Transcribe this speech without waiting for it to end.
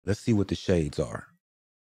Let's see what the shades are.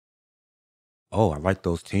 Oh, I like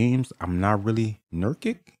those teams. I'm not really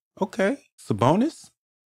Nurkic. Okay. Sabonis.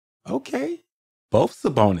 Okay. Both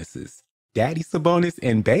Sabonis's. Daddy Sabonis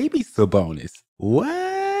and baby Sabonis.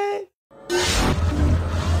 What?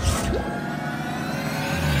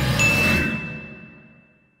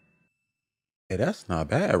 Hey, that's not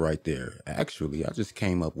bad right there. Actually, I just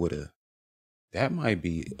came up with that might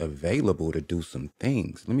be available to do some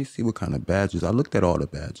things. Let me see what kind of badges. I looked at all the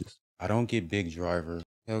badges. I don't get big driver.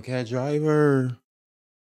 Hellcat driver.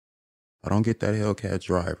 I don't get that Hellcat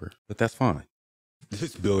driver, but that's fine.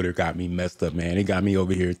 This builder got me messed up, man. It got me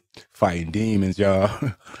over here fighting demons,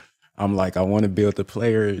 y'all. I'm like, I want to build the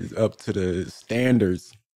players up to the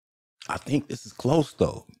standards. I think this is close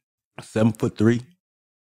though. 7'3",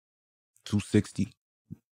 260,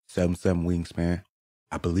 7'7" wingspan.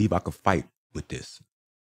 I believe I could fight with this.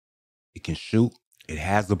 It can shoot. It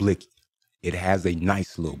has a blicky. It has a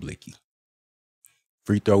nice little blicky.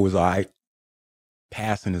 Free throw is all right.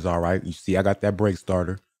 Passing is all right. You see, I got that break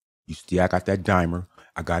starter. You see, I got that dimer.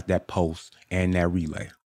 I got that post and that relay.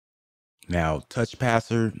 Now, touch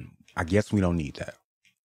passer, I guess we don't need that.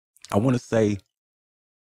 I want to say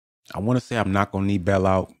I'm not going to need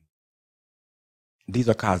bailout. These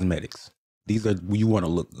are cosmetics. These are, you want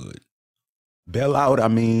to look good. Bailout, I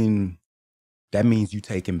mean, that means you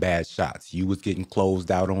taking bad shots. You was getting closed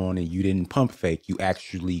out on and you didn't pump fake. You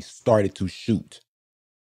actually started to shoot.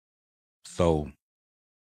 So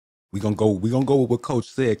we're gonna go with what Coach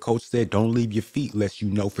said. Coach said, don't leave your feet unless you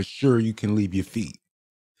know for sure you can leave your feet.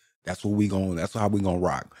 That's how we gonna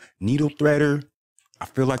rock. Needle threader, I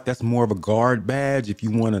feel like that's more of a guard badge. If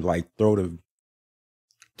you want to like you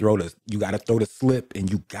gotta throw the slip and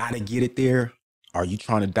you gotta get it there. Are you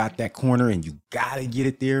trying to dot that corner and you gotta get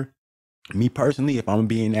it there? Me personally, if I'm gonna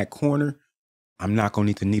be in that corner, I'm not gonna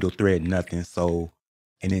need to needle thread nothing. So,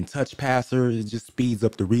 and then touch passer, it just speeds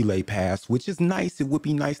up the relay pass, which is nice. It would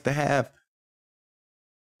be nice to have.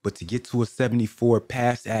 But to get to a 74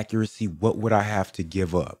 pass accuracy, what would I have to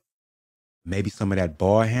give up? Maybe some of that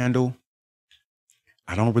ball handle.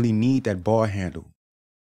 I don't really need that ball handle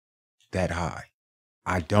that high.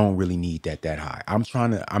 I don't really need that high.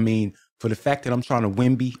 For the fact that I'm trying to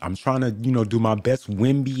Wemby, I'm trying to, do my best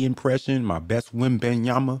Wemby impression, my best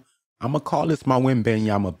Wembanyama. I'm going to call this my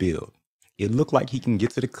Wembanyama build. It looked like he can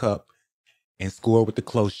get to the cup and score with the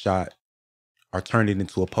close shot or turn it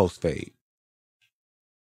into a post fade.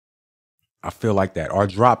 I feel like that. Or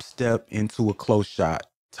drop step into a close shot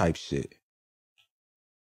type shit.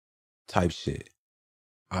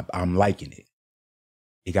 I'm liking it.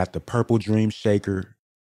 It got the purple Dream Shaker,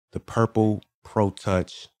 the purple Pro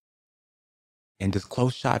Touch. And does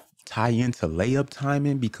close shot tie into layup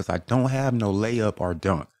timing? Because I don't have no layup or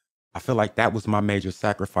dunk. I feel like that was my major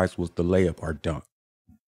sacrifice, was the layup or dunk.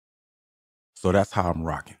 So that's how I'm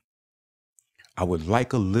rocking. I would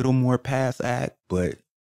like a little more pass act, but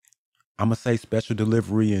I'm going to say special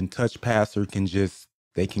delivery and touch passer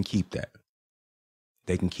they can keep that.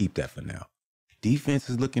 They can keep that for now. Defense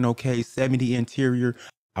is looking okay. 70 interior.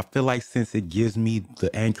 I feel like since it gives me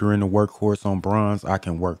the anchor and the workhorse on bronze, I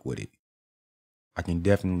can work with it. I can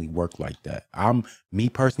definitely work like that. Me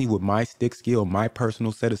personally, with my stick skill, my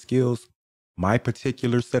personal set of skills, my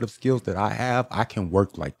particular set of skills that I have, I can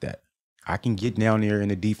work like that. I can get down there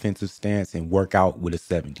in a defensive stance and work out with a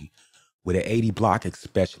 70. With an 80 block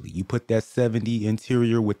especially. You put that 70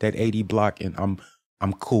 interior with that 80 block and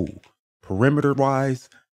I'm cool. Perimeter wise,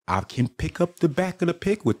 I can pick up the back of the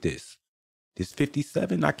pick with this. This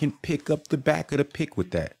 57, I can pick up the back of the pick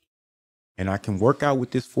with that. And I can work out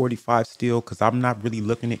with this 45 still because I'm not really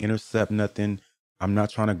looking to intercept nothing. I'm not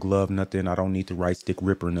trying to glove nothing. I don't need to right stick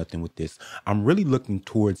ripper nothing with this. I'm really looking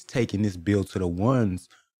towards taking this build to the ones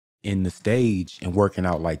in the stage and working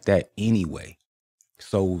out like that anyway.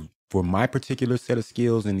 So for my particular set of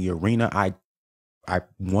skills in the arena I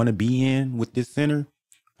want to be in with this center,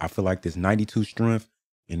 I feel like this 92 strength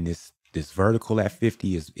and this vertical at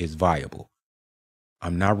 50 is viable.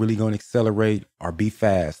 I'm not really going to accelerate or be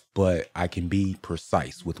fast, but I can be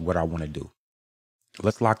precise with what I want to do.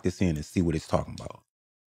 Let's lock this in and see what it's talking about.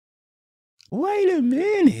 Wait a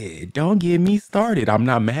minute. Don't get me started. I'm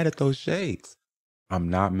not mad at those shades. I'm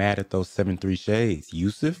not mad at those 7-3 shades.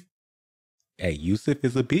 Youthe? Hey, Youthe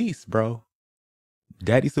is a beast, bro.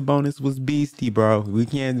 Daddy Sabonis was beastie, bro. We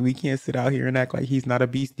can't sit out here and act like he's not a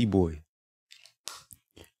beastie boy.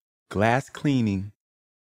 Glass cleaning,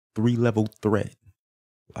 3-level threat.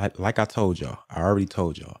 Like I told y'all, I already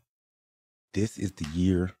told y'all, this is the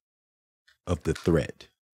year of the threat.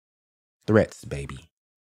 Threats, baby.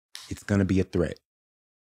 It's going to be a threat.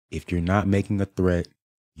 If you're not making a threat,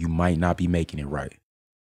 you might not be making it right.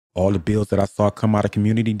 All the builds that I saw come out of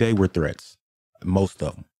community day were threats. Most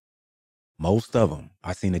of them. Most of them.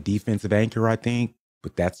 I seen a defensive anchor, I think,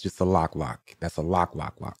 but that's just a lock. That's a lock.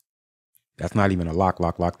 That's not even a lock.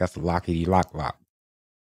 That's a lockety lock.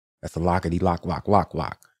 That's a lockety lock.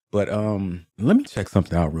 But let me check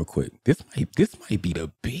something out real quick. This might be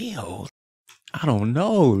the build. I don't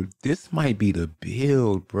know. This might be the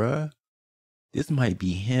build, bruh. This might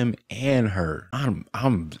be him and her.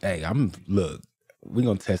 Look, we're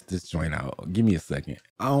gonna test this joint out. Give me a second.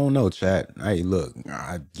 I don't know, chat. Hey, look,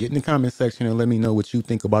 get in the comment section and let me know what you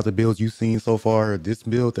think about the builds you've seen so far. This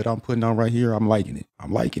build that I'm putting on right here, I'm liking it.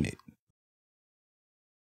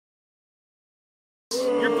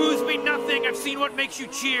 Your boos mean nothing. I've seen what makes you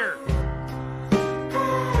cheer.